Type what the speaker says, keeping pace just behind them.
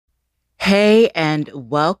Hey, and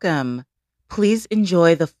welcome. Please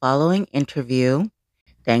enjoy the following interview.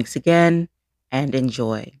 Thanks again and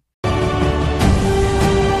enjoy.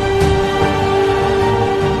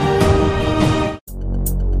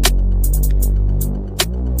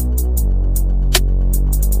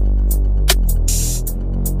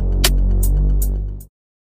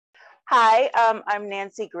 Hi, I'm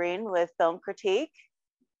Nancy Green with Film Critique.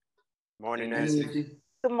 Morning, Hey, Nancy. Nancy.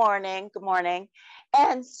 Good morning. Good morning.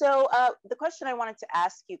 And so, the question I wanted to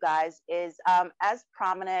ask you guys is as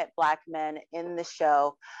prominent Black men in the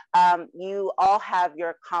show, you all have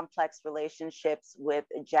your complex relationships with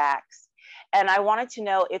Jax. And I wanted to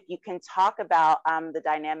know if you can talk about the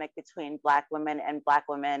dynamic between Black women and Black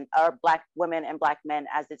women, or Black women and Black men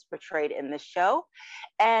as it's portrayed in the show,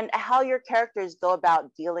 and how your characters go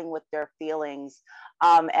about dealing with their feelings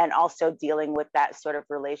and also dealing with that sort of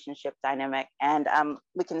relationship dynamic. And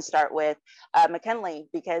we can start with McKinley,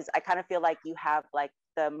 because I kind of feel like you have like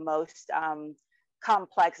the most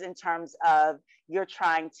complex in terms of you're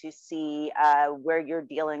trying to see where you're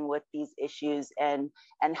dealing with these issues and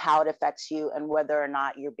how it affects you and whether or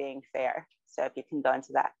not you're being fair. So if you can go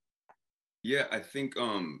into that. Yeah, I think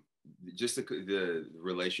just the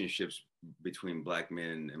relationships between Black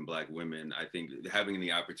men and Black women, I think having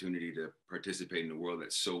the opportunity to participate in a world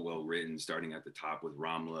that's so well written, starting at the top with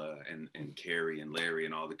Ramla and Carrie and Larry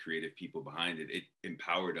and all the creative people behind it, it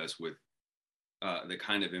empowered us with the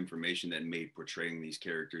kind of information that made portraying these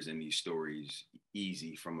characters and these stories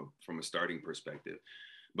easy from a starting perspective.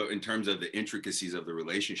 But in terms of the intricacies of the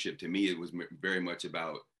relationship, to me, it was very much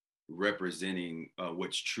about representing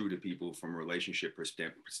what's true to people from a relationship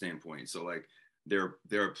standpoint. So like there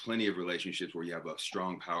are plenty of relationships where you have a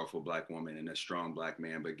strong, powerful Black woman and a strong Black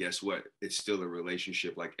man, but guess what? It's still a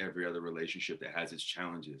relationship like every other relationship that has its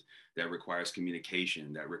challenges, that requires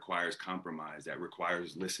communication, that requires compromise, that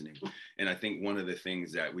requires listening. And I think one of the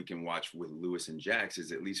things that we can watch with Lewis and Jax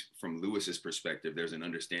is, at least from Lewis's perspective, there's an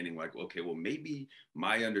understanding like, okay, well, maybe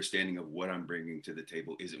my understanding of what I'm bringing to the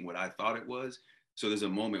table isn't what I thought it was. So there's a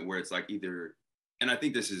moment where it's like either, and I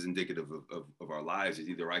think this is indicative of our lives, is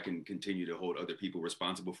either I can continue to hold other people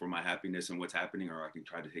responsible for my happiness and what's happening, or I can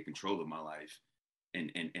try to take control of my life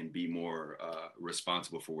and be more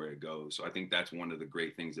responsible for where it goes. So I think that's one of the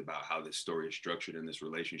great things about how this story is structured in this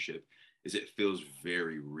relationship, is it feels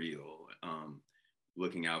very real.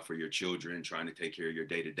 Looking out for your children, trying to take care of your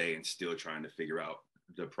day to day, and still trying to figure out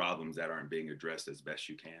the problems that aren't being addressed as best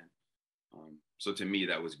you can. So to me,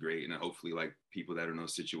 that was great. And hopefully like people that are in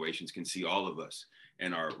those situations can see all of us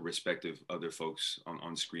and our respective other folks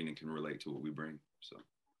on screen and can relate to what we bring. So.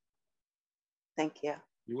 Thank you.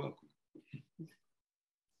 You're welcome.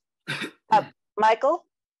 Michael?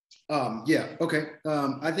 Yeah, okay.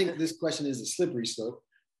 I think this question is a slippery slope.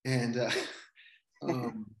 And,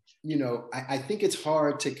 I think it's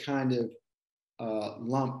hard to kind of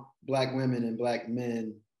lump Black women and Black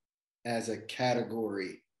men as a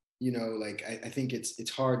category. I think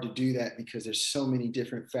it's hard to do that because there's so many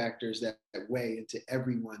different factors that weigh into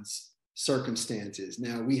everyone's circumstances.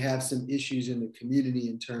 Now, we have some issues in the community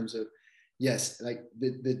in terms of, yes, like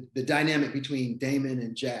the dynamic between Damon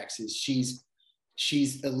and Jax is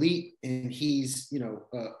she's elite and he's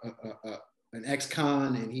an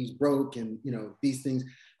ex-con and he's broke and these things.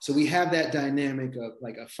 So we have that dynamic of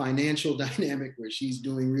like a financial dynamic where she's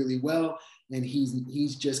doing really well and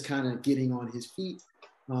he's just kind of getting on his feet.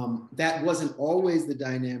 That wasn't always the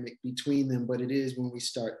dynamic between them, but it is when we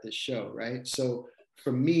start the show, right? So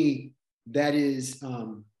for me, that is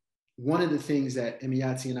one of the things that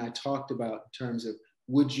Emiati and I talked about in terms of,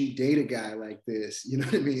 would you date a guy like this? You know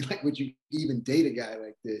what I mean? Like, would you even date a guy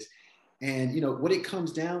like this? And what it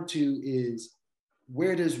comes down to is,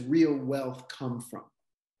 where does real wealth come from?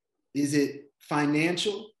 Is it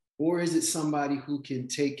financial, or is it somebody who can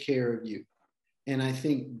take care of you? And I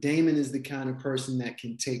think Damon is the kind of person that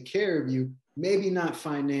can take care of you, maybe not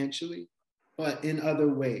financially, but in other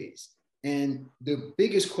ways. And the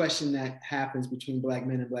biggest question that happens between Black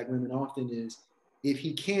men and Black women often is, if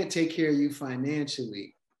he can't take care of you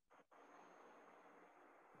financially,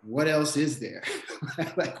 what else is there?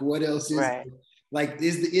 Like, what else is Right. there? Like,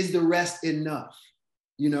 is the rest enough?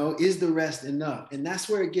 Is the rest enough? And that's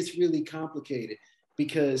where it gets really complicated,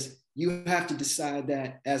 because you have to decide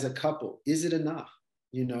that as a couple. Is it enough?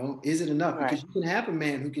 Is it enough? Right. Because you can have a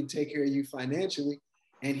man who can take care of you financially,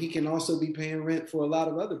 and he can also be paying rent for a lot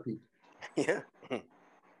of other people. Yeah.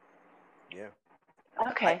 Yeah.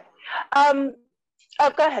 Okay. Go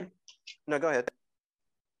ahead. No, go ahead.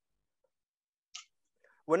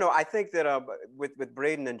 Well, no, I think that with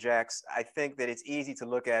Braden and Jax, I think that it's easy to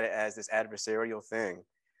look at it as this adversarial thing.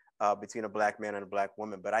 between a Black man and a Black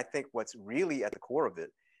woman. But I think what's really at the core of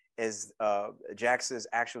it is Jax's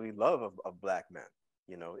actually love of Black men.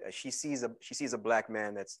 You know, she sees a Black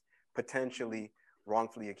man that's potentially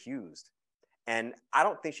wrongfully accused. And I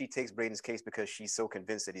don't think she takes Braden's case because she's so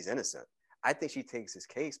convinced that he's innocent. I think she takes his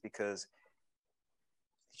case because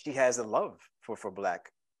she has a love for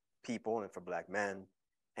Black people and for Black men.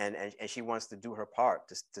 And she wants to do her part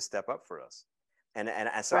to step up for us. And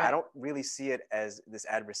so right. I don't really see it as this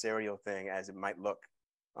adversarial thing as it might look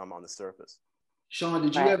on the surface. Sean,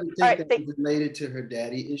 did you right. ever think that was related to her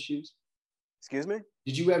daddy issues? Excuse me?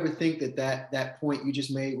 Did you ever think that point you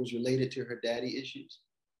just made was related to her daddy issues?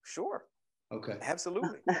 Sure. Okay.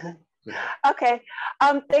 Absolutely. Okay.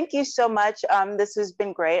 Thank you so much. This has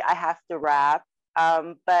been great. I have to wrap.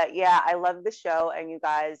 But yeah, I love the show, and you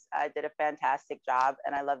guys did a fantastic job,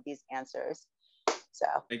 and I love these answers. So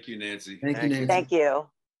thank you, Nancy. Thank you, Nancy. Thank you.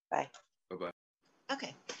 Bye. Bye-bye.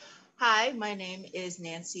 Okay. Hi, my name is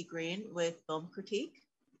Nancy Green with Film Critique.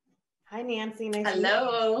 Hi, Nancy. Nice to meet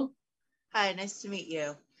you. Hi, nice to meet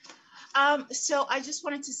you. So I just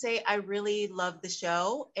wanted to say I really love the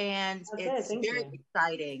show, and it's very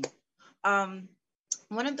exciting.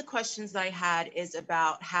 One of the questions that I had is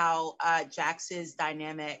about how Jax's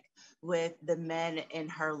dynamic with the men in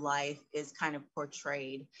her life is kind of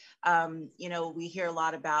portrayed. You know, we hear a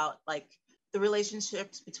lot about like the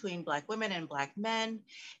relationships between Black women and Black men.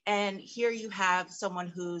 And here you have someone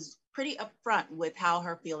who's pretty upfront with how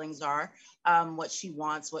her feelings are, what she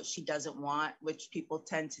wants, what she doesn't want, which people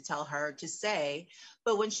tend to tell her to say.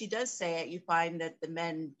 But when she does say it, you find that the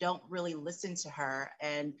men don't really listen to her,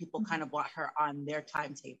 and people kind of want her on their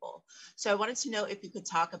timetable. So I wanted to know if you could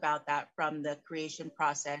talk about that from the creation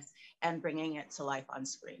process and bringing it to life on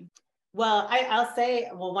screen. Well, I'll say,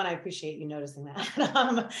 well, one, I appreciate you noticing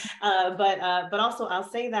that. But also I'll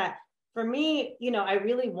say that for me, you know, I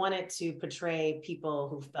really wanted to portray people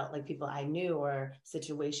who felt like people I knew, or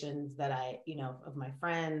situations that I, you know, of my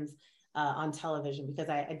friends on television, because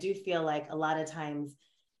I do feel like a lot of times,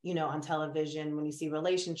 you know, on television, when you see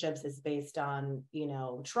relationships, it's based on, you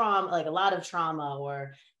know, trauma, like a lot of trauma,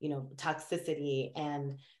 or, you know, toxicity.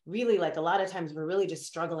 And really, like a lot of times we're really just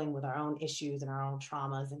struggling with our own issues and our own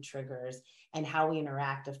traumas and triggers, and how we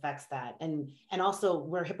interact affects that. And also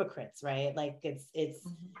we're hypocrites, right? Like it's,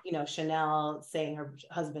 you know, Chanel saying her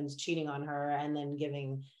husband's cheating on her and then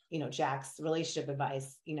giving, you know, Jax relationship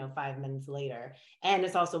advice, you know, 5 minutes later. And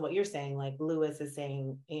it's also what you're saying, like Lewis is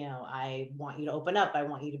saying, you know, I want you to open up. I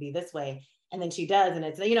want you to be this way. And then she does. And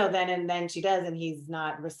it's, you know, then she does. And he's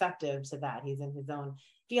not receptive to that. He's in his own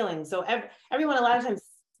feelings. So everyone, a lot of times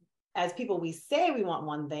as people, we say we want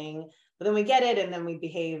one thing, but then we get it and then we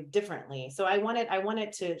behave differently. So I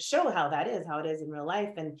wanted to show how it is in real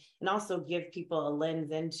life, and also give people a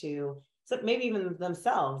lens into, so maybe even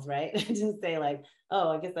themselves, right? To say like,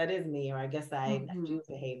 oh, I guess that is me, or I guess I do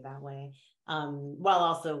behave that way, while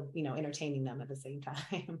also, you know, entertaining them at the same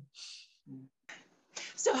time.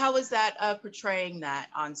 So how was that portraying that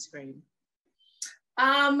on screen?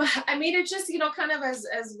 I mean, it just, you know, kind of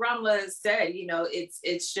as Ramla said, you know,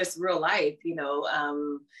 it's just real life, you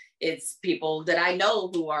know, it's people that I know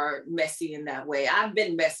who are messy in that way. I've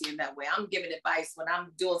been messy in that way. I'm giving advice when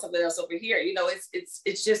I'm doing something else over here, you know,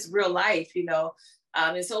 it's just real life, you know.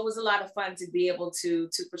 And so it was a lot of fun to be able to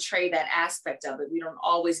portray that aspect of it. We don't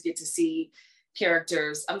always get to see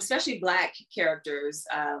characters, especially Black characters,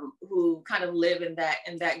 who kind of live in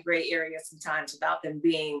that gray area sometimes, without them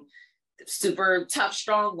being super tough,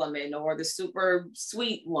 strong woman or the super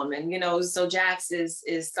sweet woman, you know. So Jax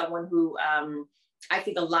is someone who I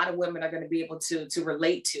think a lot of women are going to be able to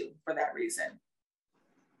relate to for that reason.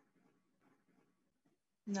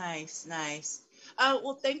 Nice.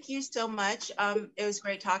 Well, thank you so much. It was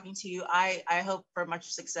great talking to you. I hope for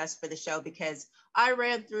much success for the show, because I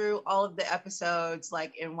ran through all of the episodes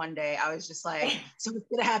like in one day. I was just like, so what's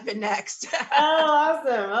gonna happen next? Oh,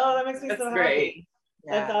 awesome. Oh, that makes me so great. happy.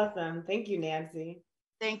 Yeah. That's awesome. Thank you, Nancy.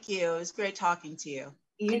 Thank you. It was great talking to you.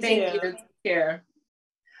 Thank you. Take care.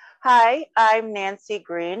 Hi, I'm Nancy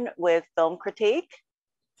Green with Film Critique.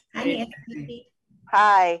 Hi, Nancy.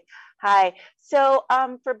 Hi. So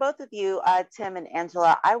for both of you, Tim and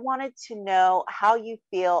Angela, I wanted to know how you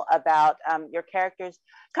feel about your characters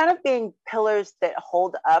kind of being pillars that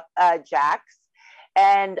hold up Jax,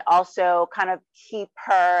 and also kind of keep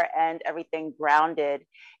her and everything grounded.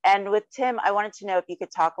 And with Tim, I wanted to know if you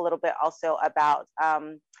could talk a little bit also about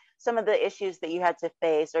some of the issues that you had to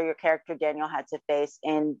face, or your character Daniel had to face,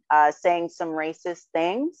 in saying some racist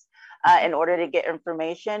things in order to get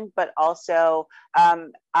information, but also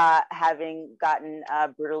having gotten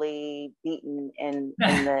brutally beaten in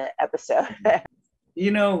the episode.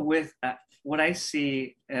 you know, with what I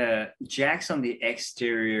see, Jax on the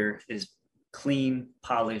exterior is clean,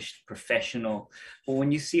 polished, professional. But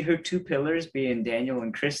when you see her two pillars being Daniel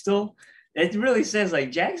and Crystal, it really says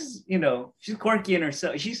like Jax, you know, she's quirky in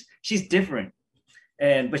herself. She's different,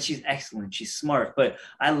 but she's excellent. She's smart. But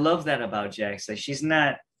I love that about Jax. Like she's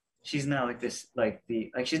not like this, like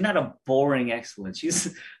she's not a boring excellence.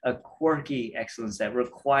 She's a quirky excellence that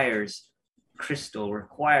requires Crystal,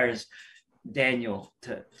 requires Daniel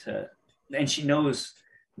to and she knows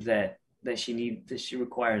that she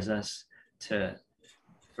requires us for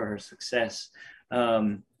her success.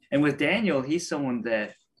 And with Daniel, he's someone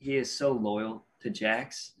that he is so loyal to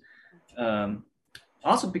Jax.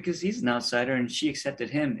 Also because he's an outsider and she accepted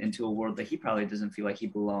him into a world that he probably doesn't feel like he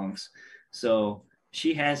belongs. So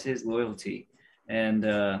she has his loyalty, and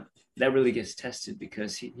that really gets tested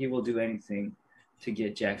because he will do anything to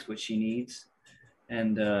get Jax what she needs,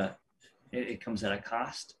 and it comes at a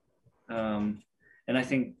cost. And I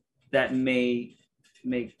think that may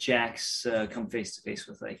make Jax come face to face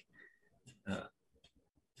with like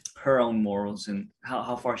her own morals and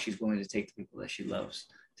how far she's willing to take the people that she loves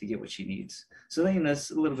to get what she needs. So then, you know,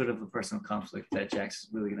 it's a little bit of a personal conflict that Jax is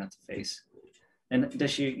really gonna have to face. And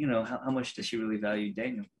does she, you know, how much does she really value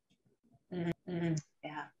Daniel? Mm-hmm.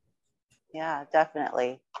 Yeah,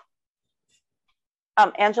 definitely.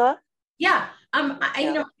 Angela? Yeah,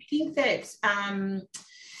 you know, I think that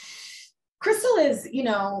Crystal is, you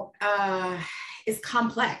know, is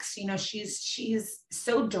complex. You know, she's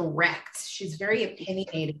so direct. She's very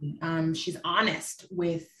opinionated. She's honest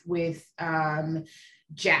with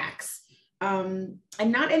Jax, and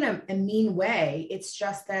not in a mean way. It's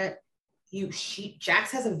just that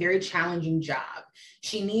Jax has a very challenging job.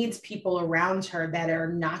 She needs people around her that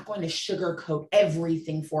are not going to sugarcoat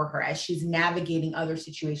everything for her as she's navigating other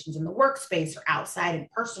situations in the workspace or outside in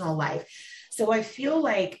personal life. So I feel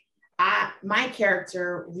like my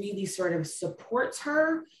character really sort of supports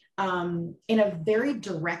her in a very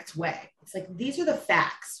direct way. It's like, these are the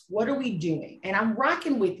facts. What are we doing? And I'm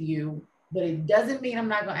rocking with you, but it doesn't mean I'm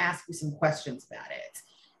not going to ask you some questions about it.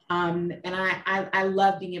 And I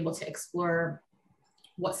love being able to explore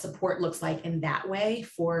what support looks like in that way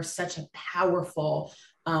for such a powerful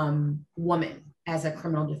woman as a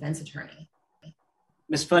criminal defense attorney.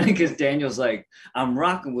 It's funny because Daniel's like, I'm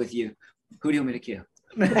rocking with you. Who do you want me to kill?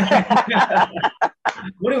 What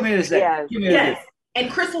do you want me to say? Yes.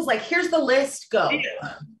 And Crystal's like, here's the list, go.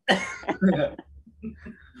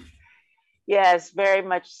 Yes, very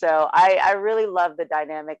much so. I really love the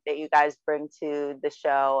dynamic that you guys bring to the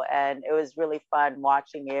show. And it was really fun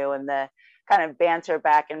watching you and the kind of banter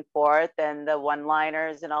back and forth and the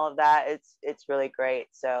one-liners and all of that. It's really great.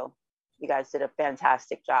 So you guys did a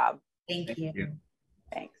fantastic job. Thank you.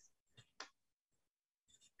 Thanks.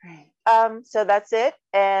 Right. So that's it.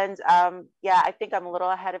 And yeah, I think I'm a little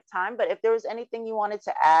ahead of time, but if there was anything you wanted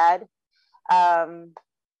to add,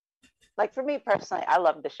 like for me personally, I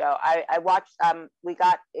love the show. I watched, we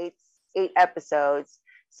got eight episodes.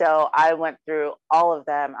 So I went through all of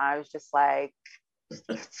them. I was just like,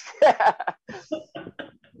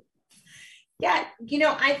 yeah, you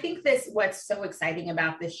know, I think what's so exciting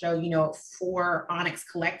about this show, you know, for Onyx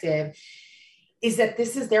Collective, is that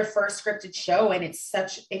this is their first scripted show, and it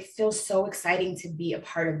feels so exciting to be a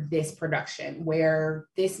part of this production where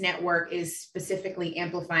this network is specifically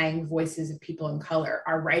amplifying voices of people in color.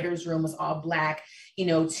 Our writer's room was all Black, you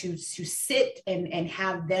know, to sit and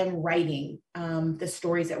have them writing the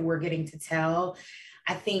stories that we're getting to tell,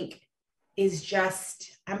 I think is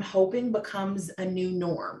just, I'm hoping becomes a new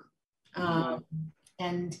norm.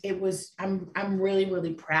 And I'm really,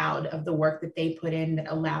 really proud of the work that they put in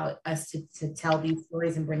that allowed us to tell these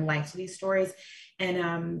stories and bring life to these stories.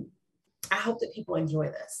 And I hope that people enjoy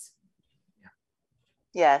this.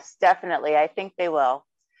 Yes, definitely. I think they will. All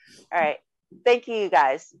right. Thank you, you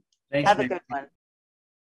guys. Thanks, have a good one.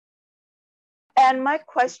 And my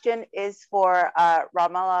question is for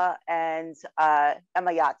Ramala and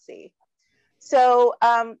Emma Yahtzee. So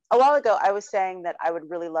a while ago, I was saying that I would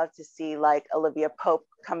really love to see like Olivia Pope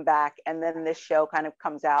come back, and then this show kind of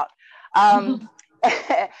comes out. And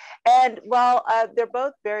while they're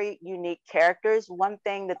both very unique characters, one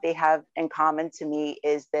thing that they have in common to me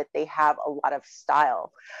is that they have a lot of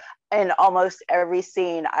style. In almost every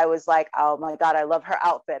scene, I was like, oh my God, I love her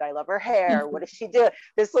outfit. I love her hair. What does she do?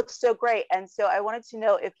 This looks so great. And so I wanted to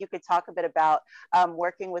know if you could talk a bit about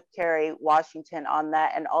working with Kerry Washington on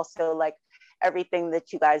that, and also like everything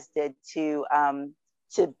that you guys did to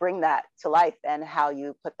bring that to life and how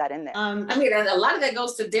you put that in there. I mean, a lot of that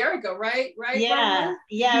goes to Derica, right? Yeah,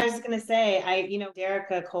 I was gonna say,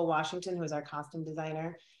 Derica Cole Washington, who is our costume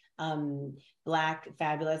designer, Black,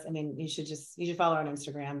 fabulous. I mean, you should follow her on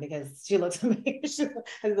Instagram because she looks amazing. She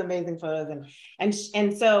has amazing photos. And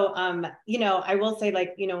so, you know, I will say,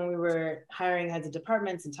 like, you know, when we were hiring heads of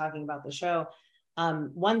departments and talking about the show,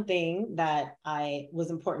 one thing that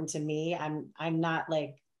was important to me, I'm not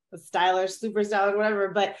like a stylish, super stylish, whatever,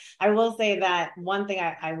 but I will say that one thing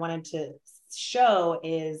I wanted to show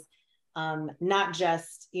is not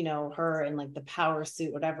just, you know, her in like the power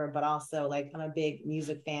suit, whatever, but also like, I'm a big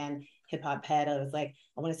music fan, hip hop head. I was like,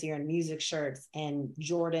 I want to see her in music shirts and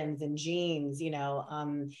Jordans and jeans, you know,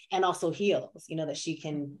 and also heels, you know, that she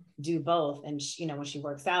can do both. And she, you know, when she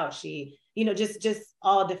works out, she, you know, just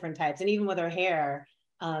all different types. And even with her hair,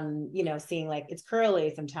 you know, seeing like it's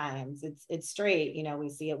curly sometimes, it's straight, you know, we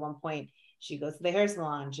see at one point she goes to the hair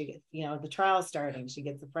salon, she gets, you know, the trial starting, she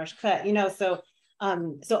gets a fresh cut, you know, so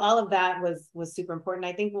all of that was super important.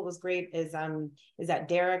 I think what was great is that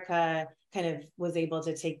Derica kind of was able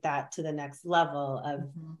to take that to the next level of,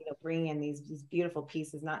 you know, bringing in these beautiful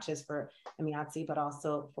pieces, not just for Amiatsi, but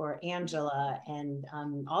also for Angela and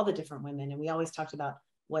all the different women. And we always talked about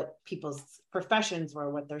what people's professions were,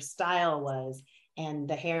 what their style was, and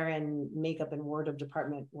the hair and makeup and wardrobe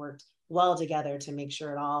department worked well together to make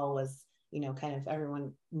sure it all was, you know, kind of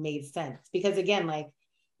everyone made sense. Because again, like,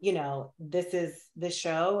 you know, this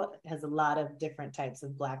show has a lot of different types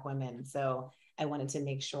of Black women. So I wanted to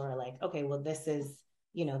make sure like, okay, well, this is,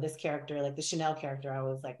 you know, this character, like the Chanel character, I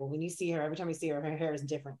was like, well, when you see her, every time you see her, her hair is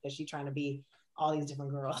different because she's trying to be all these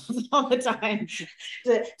different girls all the time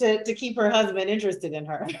to keep her husband interested in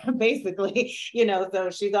her, basically, you know, so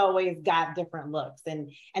she's always got different looks. And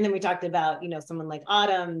then we talked about, you know, someone like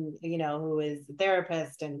Autumn, you know, who is a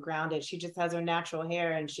therapist and grounded. She just has her natural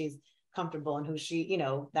hair and she's comfortable in who she, you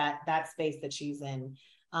know, that space that she's in.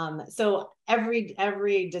 So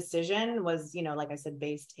every decision was, you know, like I said,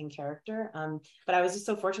 based in character. But I was just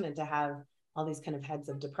so fortunate to have all these kind of heads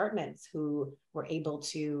of departments who were able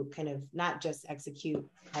to kind of not just execute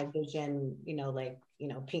my vision, you know, like, you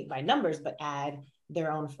know, paint by numbers, but add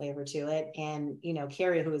their own flavor to it. And, you know,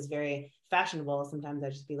 Carrie, who is very fashionable, sometimes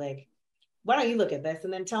I'd just be like, why don't you look at this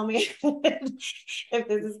and then tell me if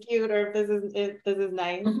this is cute or if this is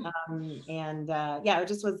nice. Yeah, it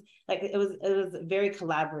just was like, it was a very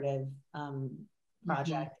collaborative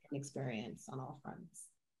project and experience on all fronts.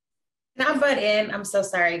 Can I butt in? I'm so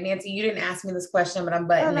sorry, Nancy, you didn't ask me this question, but I'm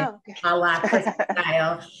butting in a lot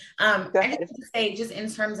style. I just want to say, just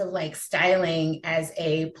in terms of like styling as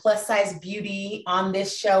a plus size beauty on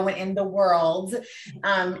this show and in the world,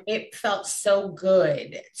 it felt so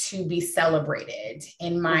good to be celebrated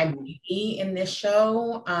in my beauty in this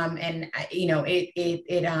show. And you know,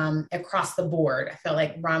 it across the board, I felt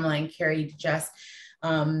like Ramla and Carrie just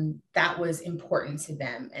that was important to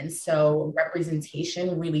them. And so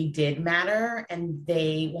representation really did matter. And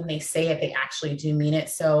when they say it, they actually do mean it.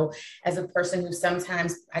 So as a person who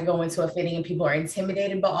sometimes I go into a fitting and people are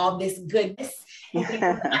intimidated by all this goodness, we're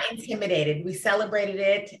not intimidated. We celebrated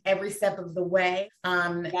it every step of the way.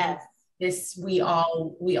 And this, we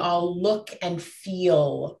all look and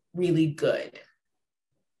feel really good.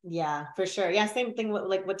 Yeah, for sure. Yeah, same thing with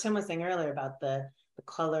like what Tim was saying earlier about the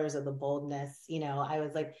colors or the boldness. You know, I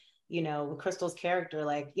was like, you know, with Crystal's character,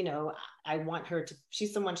 like, you know, I want her to,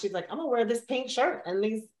 she's like, I'm gonna wear this pink shirt and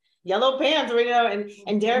these yellow pants, or, you know,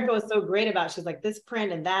 and Derica was so great about, she's like, this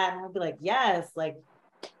print and that, and I'll be like, yes, like,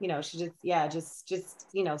 you know, she just,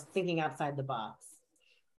 you know, thinking outside the box.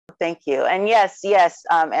 Thank you. And yes,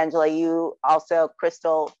 Angela, you also,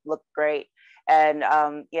 Crystal looked great. And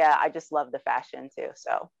yeah, I just love the fashion too.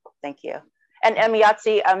 So thank you. And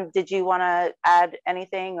Amiatsi, did you want to add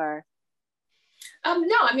anything or?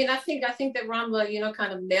 No, I mean, I think that Ramla, you know,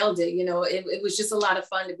 kind of nailed it. You know, it was just a lot of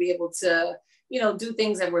fun to be able to, you know, do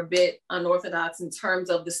things that were a bit unorthodox in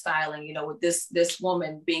terms of the styling. You know, with this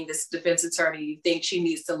woman being this defense attorney, you think she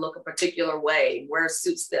needs to look a particular way, wear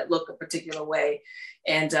suits that look a particular way.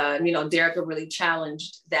 And, you know, Derica really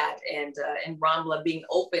challenged that, and Ramla being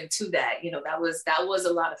open to that, you know, that was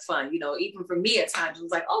a lot of fun. You know, even for me at times, it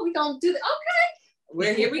was like, oh, we gonna do that.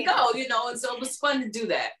 Okay, here we go, you know, and so it was fun to do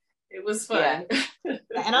that. It was fun. Yeah.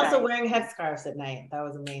 And also wearing headscarves at night. That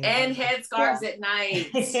was amazing. And headscarves at night.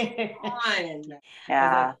 Fun.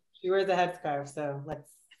 Yeah. Like, she wears a headscarf, so let's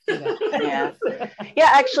do that. Yeah,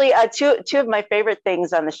 actually, two of my favorite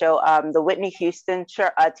things on the show, the Whitney Houston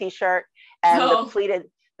t-shirt and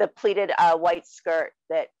the pleated white skirt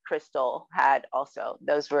that Crystal had also.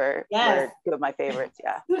 Those were two of my favorites,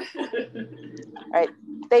 yeah. All right,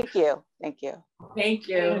 thank you. Thank you. Thank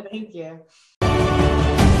you.